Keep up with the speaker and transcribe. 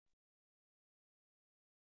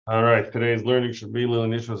All right, today's learning should be Lil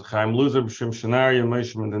Nishmas Chaim Luzer, B'Shem Shanaria,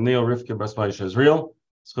 Moshe Ben Daniel, Rivka Bas Moshe Israel,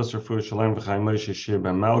 Schus Refu Shalem V'Chaim Moshe Shir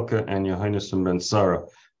Ben Malka, and Yohanes Ben Sarah.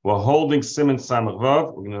 We're holding Siman Samach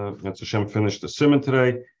Vav. We're going to, Hashem, finish the Siman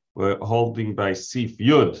today. We're holding by Sief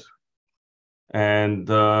Yud. And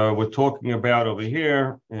we're talking about over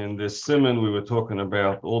here in this Siman, we were talking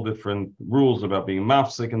about all different rules about being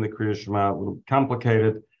mafsik in the Kri'as Shema, a little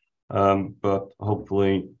complicated, but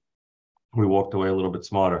hopefully we walked away a little bit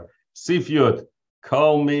smarter. Sief Yud,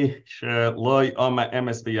 call me loy ama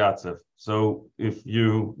emes v'yatzev. So if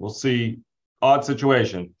you will see, odd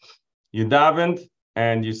situation. You davened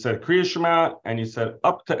and you said Kri'as Shema and you said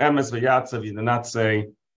up to emes v'yatzev. You did not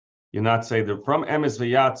say that from emes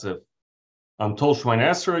v'yatzev until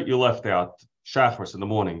Shemayin Esrei, you left out Shachris in the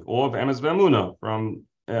morning, or of emes v'amuna from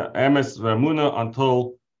emes v'amuna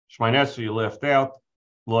until Shemayin Esrei, you left out.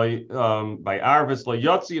 By Arvis lo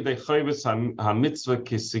yotzi de chayvis ha mitzvah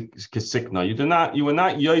kisikna. You were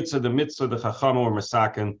not yotza the mitzvah the chacham or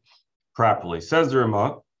masakin properly. Says the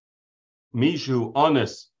Rama, mishu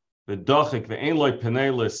honest v'dochik ve'ein loy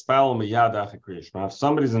penei l'spal miyad achikrish. Now, if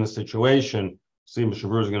somebody's in a situation, see,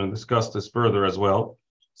 Mishabur is going to discuss this further as well.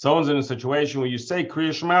 Someone's in a situation where you say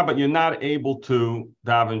Kri'as Shema, but you're not able to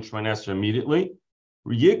daven Shemayin Esrei immediately.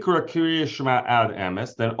 Yikra Kri'as Shema ad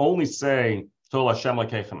emes, then only say Tol Hashem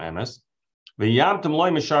Lekechem Emes. V'yamtem loy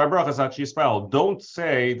mishar brachas at yispal. Don't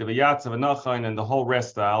say the v'yatzav v'nachain and the whole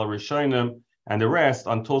rest, the al rishonim and the rest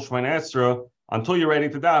until Shemayin Esrei, until you're ready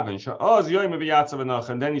to daven. Sha'oz yoyim v'yatzav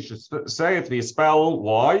v'nachain. Then you should say it v'yispal.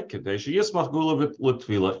 Why? Kadesh yismach gula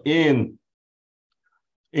v'tfila.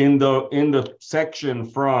 In the section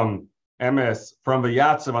from Emes, from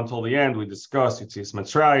v'yatzav until the end, we discuss Yitzias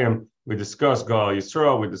Mitzrayim, we discuss Gal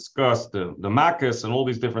Yisrael, we discuss the Makkos and all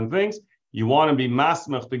these different things. You want to be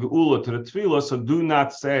masmech the geula to the tefillah, so do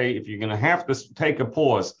not say, if you're going to have to take a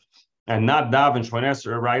pause and not daven Shemayin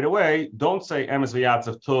Esrei right away, don't say emes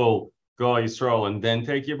v'yatzav till Gal Yisrael and then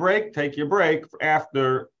take your break. Take your break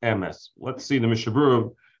after emes. Let's see, the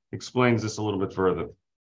Mishabur explains this a little bit further.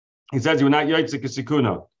 He says you were not yotze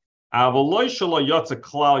kisikuna.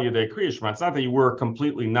 It's not that you were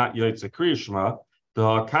completely not yotze Kri'as Shema.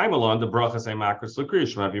 The kaimalon, the brachas makros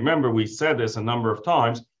l'Kriyas Shema. If you remember, we said this a number of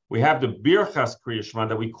times. We have the Birchas Kri'as Shema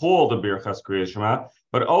that we call the Birchas Kri'as Shema,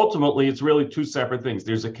 but ultimately it's really two separate things.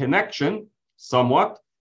 There's a connection, somewhat,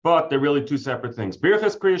 but they're really two separate things.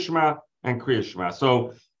 Birchas Kri'as Shema and Kri'as Shema.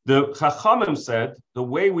 So the Chachamim said, the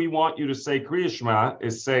way we want you to say Kri'as Shema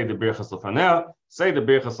is say the Birchas Lefaneh, say the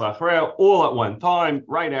Birchas La'achrei, all at one time,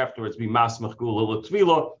 right afterwards, be Masmech Gula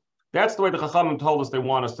L'Tvila. That's the way the Chachamim told us they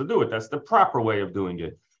want us to do it. That's the proper way of doing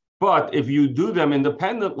it. But if you do them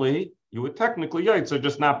independently, you would technically so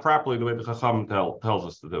just not properly the way the Chacham tells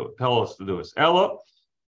us to do it. Tell us to do it. Ella,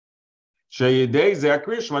 ain't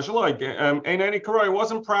any korah. It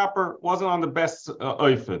wasn't proper. Wasn't on the best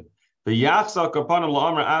oifid. The yachsal kapanim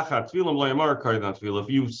la'amar achat tefillim lo'yamar kaidan tefillah.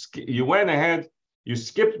 If you went ahead, you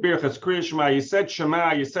skipped Birchas Kri'as Shema. You said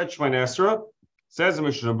Shema. You said Shemayin Esrei. Says the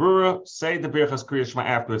Mishnah Berurah, say the Birchas Kri'as Shema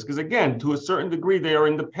afterwards, because again, to a certain degree, they are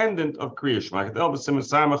independent of Kri'as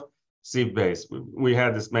Shema. Sief base. We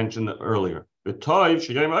had this mentioned earlier. The Toiv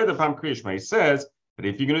Kri'as Shema. He says that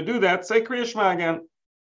if you're going to do that, say Kri'as Shema again.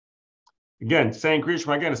 Again, saying Kri'as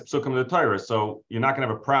Shema again is psukim in the Torah, so you're not going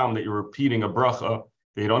to have a problem that you're repeating a bracha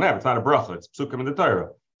that you don't have. It's not a bracha; it's psukim in the Torah.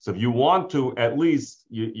 So if you want to, at least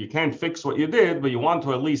you can't fix what you did, but you want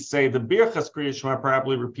to at least say the Birchas Kri'as Shema,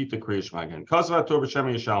 probably repeat the Kri'as Shema again. Kosav Torah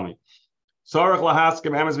B'Shem Yishalmi. Sorach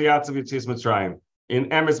lahaskim emes v'yatzav Yitzias Mitzrayim. In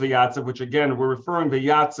emes v'yatzev, which again we're referring to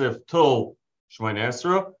yatzev till Shemayin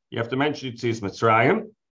Esrei, you have to mention Yitzias Mitzrayim.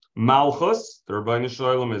 Malchus, the Rebbeinu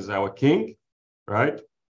Shalom is our king, right?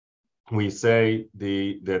 We say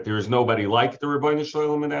that there is nobody like the Rebbeinu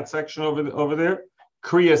Shalom in that section over there.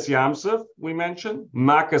 Kriyas Yamsuf, we mentioned.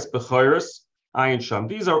 Makas Bechoros, Ayin Sham.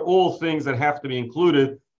 These are all things that have to be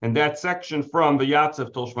included in that section from the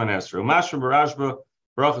yatzev till Shemayin Esrei. Mashra Barashba,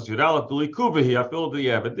 Brachas Yudalef, the Likuva here. I feel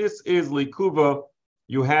but this is Likuva.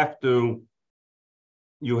 You have to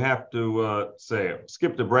say it.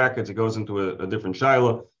 Skip the brackets. It goes into a different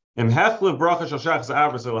shaila.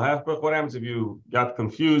 What happens if you got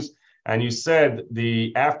confused and you said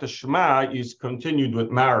the after Shema you continued with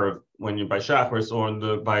Marav when you're by Shachris, or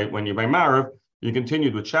when you're by Marav you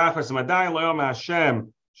continued with Shachris.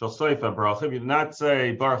 If you did not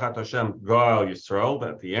say Baruch Hashem Gal Yisrael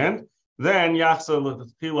at the end, then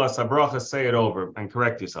Yachsel Pilas Habracha, say it over and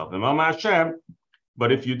correct yourself.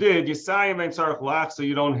 But if you did, so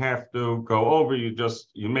you don't have to go over. You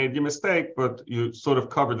made your mistake, but you sort of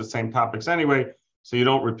covered the same topics anyway, so you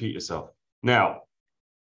don't repeat yourself. Now,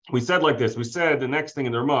 we said like this. We said the next thing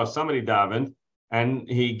in the Ramah, somebody davened, and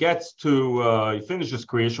he gets to he finishes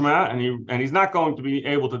Kri'as Shema, and he's not going to be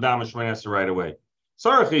able to daven Shemona Esrei right away.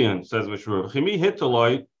 Sarachian says Mishru, Chimi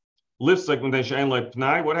Hitoloi lifts like when they she'en like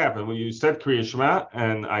Pnai. What happened when you said Kri'as Shema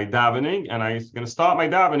and I davening, and I'm going to start my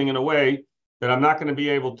davening in a way that I'm not going to be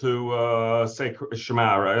able to say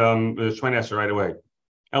Shema Shemona Esrei right away.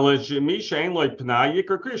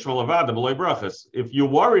 If you're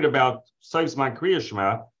worried about Siman Kri'as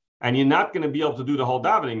Shema and you're not going to be able to do the whole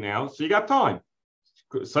davening now, so you got time.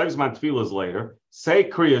 Siman Tefillah is later. Say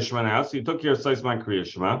Kri'as Shema now, so you took your Siman Kri'as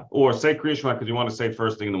Shema, or say Kri'as Shema because you want to say it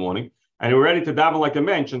first thing in the morning, and you're ready to daven like a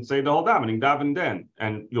mensch and say the whole davening, daven then,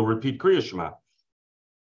 and you'll repeat Kri'as Shema.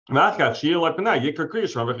 We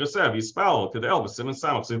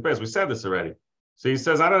said this already. So he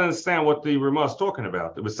says, I don't understand what the Ramah is talking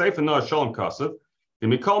about. It was safe and no Shalom Kasav. The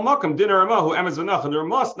Mikol Makam dinner Ramah who Emez V'Nach. And the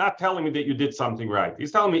Ramah is not telling me that you did something right.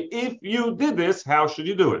 He's telling me if you did this, how should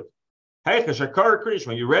you do it? Hey, Shakar Kri'as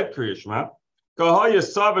Shema, you read Kri'as Shema.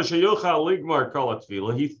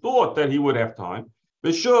 He thought that he would have time.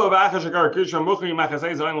 Some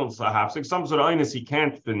sort of illness he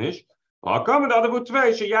can't finish. So that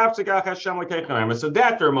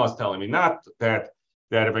the Ramah is telling me, not that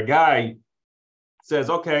if a guy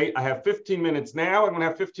says, okay, I have 15 minutes now, I'm going to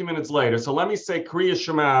have 15 minutes later. So let me say Kri'as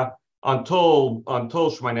Shema until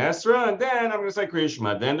Shemona Esrei, and then I'm going to say Kri'as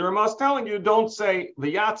Shema. Then the Ramah is telling you, don't say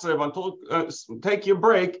the Yatziv until, take your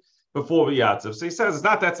break before the Yatziv. So he says,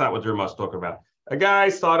 that's not what the Ramah is talking about. A guy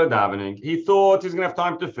started davening. He thought he's going to have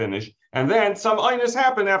time to finish. And then some aynus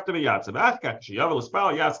happened after the Yatziv.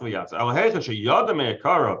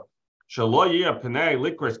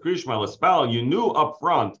 You knew up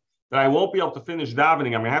front that I won't be able to finish davening.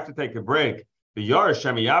 I'm going to have to take a break. The Yar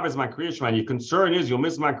Shemi Yav is my Kri'as Shema. Your concern is you'll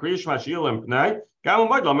miss my Kri'as Shema. Shi'il Pnei. Gam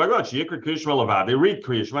U'Maydlo. My God, She'ikra Kri'as Shema Levad. They read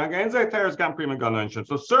Kri'as Shema. Gain Zay Teres Gam Prima Ganonshin.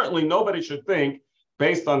 So certainly nobody should think,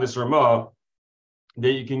 based on this Ramah,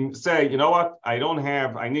 that you can say, you know what?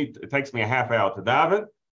 It takes me a half hour to daven.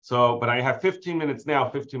 So, but I have 15 minutes now,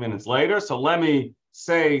 15 minutes later. So let me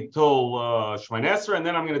say till Shemona Esrei, and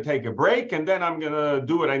then I'm going to take a break, and then I'm going to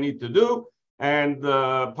do what I need to do, and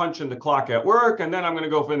punch in the clock at work, and then I'm going to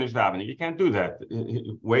go finish davening. You can't do that.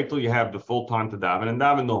 Wait till you have the full time to daven, and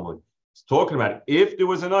daven normally. It's talking about if there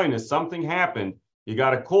was an illness, something happened, you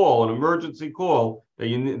got a call, an emergency call,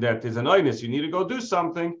 that there's an illness, you need to go do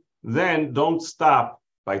something, then don't stop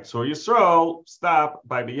by Tzor Yisrael, stop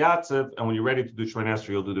by the Yatziv, and when you're ready to do Shemona Esrei,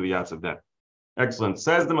 you'll do the Yatziv then. Excellent.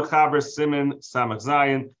 Says the Mechaber Siman Samach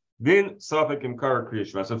Zayin, Din Safek Imkara Kri'as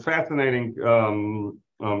Shema. It's a fascinating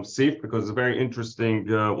Sief because it's very interesting.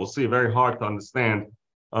 We'll see, very hard to understand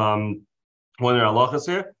when there are halachas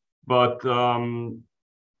here. But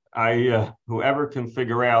whoever can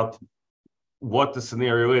figure out what the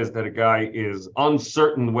scenario is that a guy is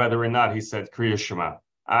uncertain whether or not he said Kri'as Shema.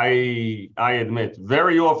 I admit,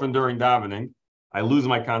 very often during davening, I lose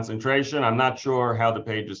my concentration. I'm not sure how the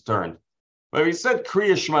page is turned. But if he said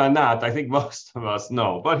Kri'as Shema or not, I think most of us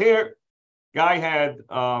know. But here, guy had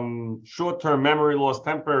short-term memory loss,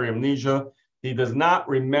 temporary amnesia. He does not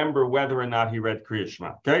remember whether or not he read Kri'as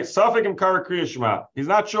Shema. Okay, Safek Imkara Kri'as Shema. He's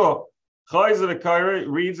not sure. Chayzer the Kaira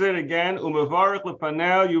reads it again. Umevarich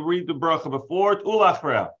lepanel. You read the bracha before it.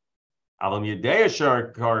 Ulachra. Alam Yedei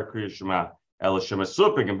Shar Kara Kri'as Shema. If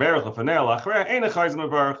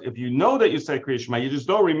you know that you say Kri'as Shema, you just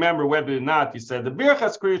don't remember whether or not you said the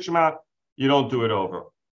Birchas Kri'as Shema, you don't do it over.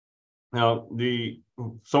 Now,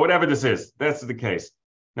 so whatever this is, that's the case.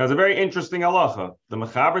 Now, it's a very interesting halacha. The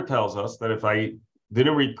Mechaber tells us that if I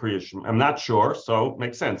didn't read Kri'as Shema, I'm not sure, so it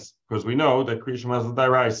makes sense, because we know that Kri'as Shema is a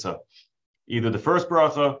daraisa. Either the first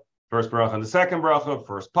bracha and the second bracha,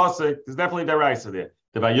 first pasuk, there's definitely daraisa there.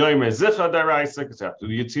 The Vayoyim is Zicha daraisa, because you have to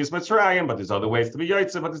do Yitzias Mitzrayim, but there's other ways to be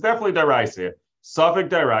Yotze, but there's definitely daraisa here. Safek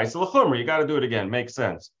daraisa l'chumra, you got to do it again, makes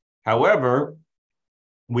sense. However,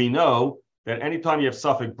 we know that anytime you have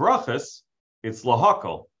Safek brachas, it's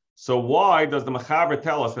lahakal. So why does the Mechaber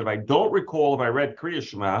tell us that if I don't recall if I read Kri'as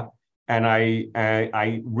Shema and I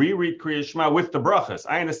reread Kri'as Shema with the brachas?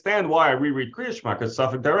 I understand why I reread Kri'as Shema because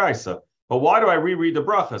Safek daraisa, but why do I reread the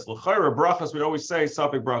brachas? L'chayra brachas, we always say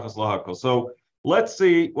Safek brachas lahakal. So let's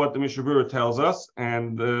see what the Mishnah Berurah tells us,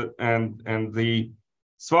 and the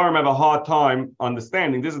Svarim have a hard time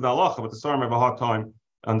understanding. This is the halacha, but the Svarim have a hard time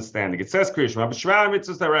understanding. It says Kri'as Shema, b'shmara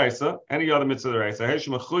mitzvahs deraisa, any other mitzvah deraisa,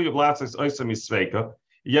 heishim achuyev latzis oisa misveika.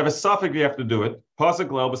 You have a suffix, you have to do it.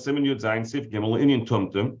 Pasuk lel b'simin yud zayin sif gimel inyan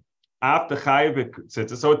tumtum. After chayiv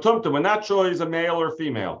tzitzis. So a tumtum, we're not sure he's a male or a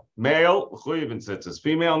female. Male chuyev in tzitzis,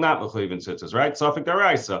 female not chuyev in tzitzis, right? Suffix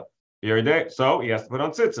deraisa. So he has to put on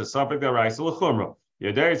tzitzis. Safek deraisa l'chumra.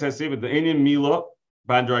 Yadari says, see, but the Indian Mila,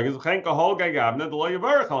 Bandrag is Chenka Holga Gabna, the Loy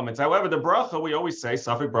Yavarach elements. However, the bracha, we always say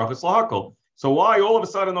Safik Brachas Lahakol. So why all of a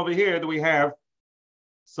sudden over here do we have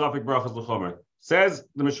Safik Brachas Lachomer? Says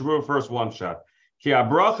the Mishabur first one shot. Ki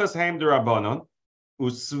Abrachas Haim Derabanon,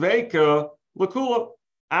 Usveika Lakula.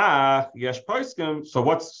 Yesh Paiskim. So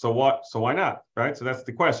why not? Right? So that's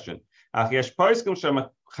the question. Yesh Paiskim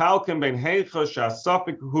Shemachalkim Ben Heicha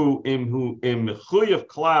Shasafik Hu Im Mechuyev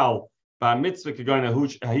Klal Ba Mitzvah Kegona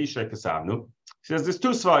Hahisha Kasavnu. He says there's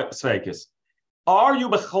two sveikis. Are you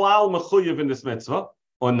Bechlal Mechuyev in this mitzvah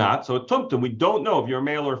or not? So Tumtum, we don't know if you're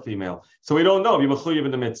male or female. So we don't know if you're Mechuyev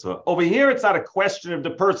in the mitzvah. Over here, it's not a question if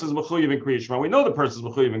the person's Mechuyev in Kri'as Shema. We know the person's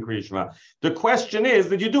Mechuyev in Kri'as Shema. The question is,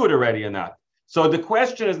 did you do it already or not? So the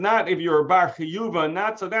question is not if you're a bar chiyuva or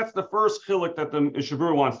not. So that's the first chiluk that the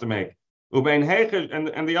Shabur wants to make. Ubein heichah,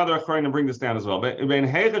 and the other achronim bring this down as well. Ubein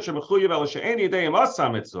heichah shemechuyev el she'eni yedei asa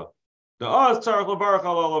mitzvah. The oz tzarich levarach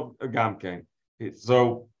al gamkein.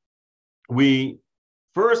 So we're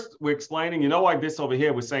explaining. You know why this over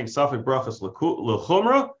here we're saying safek brachas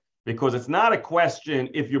lechumra, because it's not a question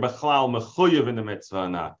if you're bechlal mechuyev in the mitzvah or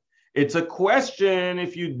not. It's a question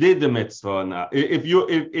if you did the mitzvah or not. If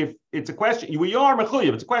it's a question, we are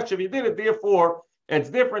mechuyev. It's a question if you did it. Therefore, it's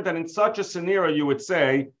different than in such a scenario you would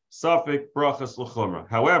say safek brachas l'chumra.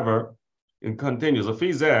 However, it continues.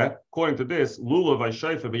 According to this, lulav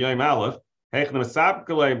v'shayfa b'yayim aleph hechnam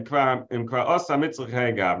esapkalei im kra'asa mitzvah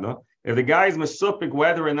gavna. If the guy is mesupik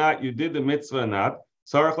whether or not you did the mitzvah or not,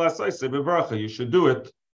 tzarich la'asayse b'bracha. You should do it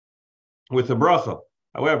with a bracha.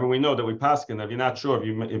 However, we know that we paskin that if you're not sure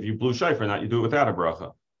if you blew shayfa or not, you do it without a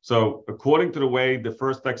bracha. So, according to the way the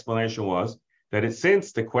first explanation was, that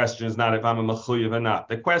since the question is not if I'm a mechuyev or not,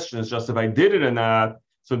 the question is just if I did it or not.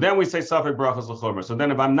 So then we say safek brachas l'chomer. So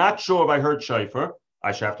then if I'm not sure if I heard shayfa,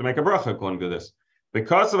 I should have to make a bracha according to this.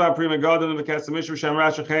 Because of our prima gadol and the kesemish Shem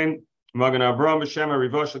Rashachain Magen Avraham B'Shem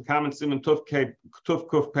Rivosh Kamen Siman Tuf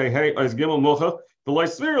Kuf Pei Hey Oz Gimel Mucha. The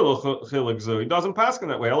he doesn't pass in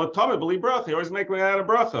that way. I'll tell believe bracha. He always make me out of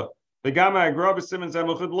bracha. The gamma agrab is Siman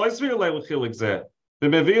Zamuchad the loisvir lechilik zeh. The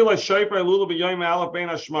mevila shayfer lulav b'yoyim alaf bein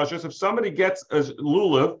hashmashas. If somebody gets a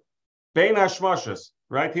lulav bein hashmashas,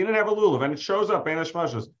 right? He didn't have a lulav and it shows up bein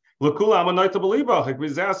hashmashas. L'kula amanoy to believe bracha.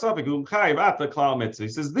 K'vizeh asafik umchayiv at the klal mitzvah. He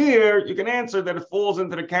says there you can answer that it falls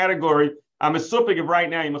into the category. I'm assuming if right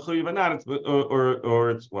now you're mechuyev or not,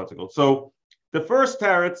 or it's what's it called. So. The first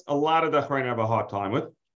tarets, a lot of the Achrayim have a hard time with.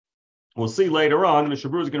 We'll see later on, the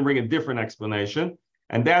Shabur is going to bring a different explanation,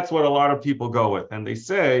 and that's what a lot of people go with. And they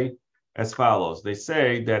say as follows. They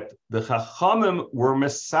say that the Chachamim were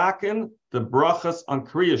mesaken the brachas on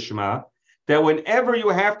Kri'as Shema, that whenever you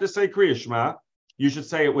have to say Kri'as Shema, you should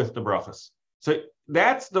say it with the brachas. So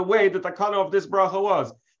that's the way that the kana of this bracha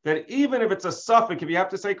was, that even if it's a suffix, if you have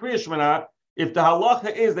to say Kri'as Shema, if the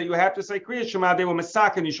halacha is that you have to say Kri'as Shema, they were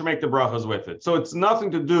mesaken, you should make the brachas with it. So it's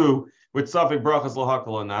nothing to do with safek brachas lahakol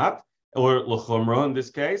or not, or l'chumra in this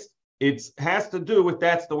case. It has to do with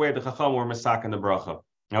that's the way the chacham were mesaken the bracha.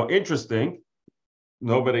 Now, interesting,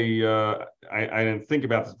 nobody, I didn't think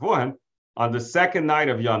about this beforehand. On the second night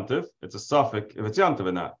of Yontif, it's a suffix, if it's Yontif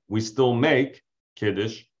or not, we still make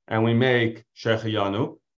Kiddush and we make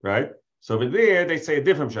Shechayanu, right? So over there, they say a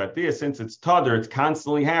different shot. There, since it's Tadr, it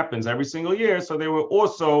constantly happens every single year, so they will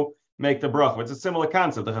also make the bracha. It's a similar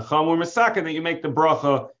concept. The Chacham were mesaken that you make the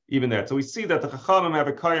bracha even there. So we see that the Chachamim have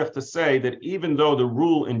a koyach to say that even though the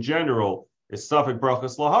rule in general is safek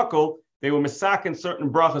brachas lahakol, they were mesaken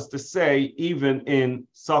certain brachas to say even in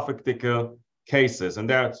suffix cases. And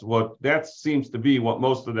that seems to be what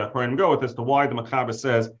most of the Achrayim go with as to why the Mechaber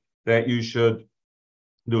says that you should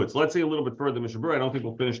do it. So let's see a little bit further, Mishabur. I don't think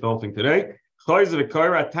we'll finish the whole thing today. The Kri'as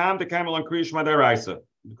Shema deraisa.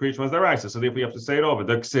 The Kri'as Shema is deraisa, so therefore we have to say it over.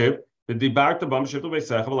 The ksiv, the dibarta bam shiftu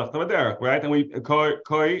beisecha v'lechta v'derech, right? And we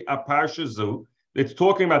koi a parsha zu. It's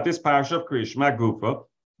talking about this parsha of Kri'as Shema gufa.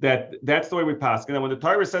 That's the way we pass. And when the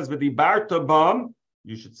Torah says the dibarta bam,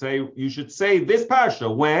 you should say this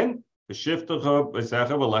parsha when the shiftu beisecha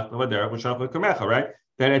v'lechta v'derech v'shachla kamecha, right?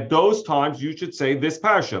 That at those times you should say this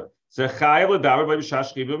parsha. As we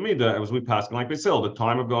pass like Basil, the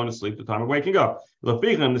time of going to sleep, the time of waking up.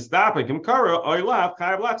 It's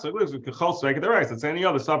any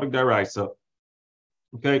other topic deraisa.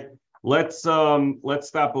 Okay, let's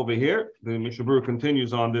stop over here. The Mishabur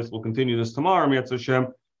continues on this. We'll continue this tomorrow, Mitzvah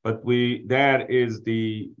Hashem. But we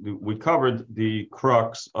covered the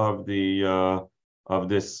crux of this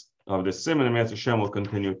Siman, and Mitzvah Hashem will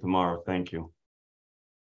continue tomorrow. Thank you.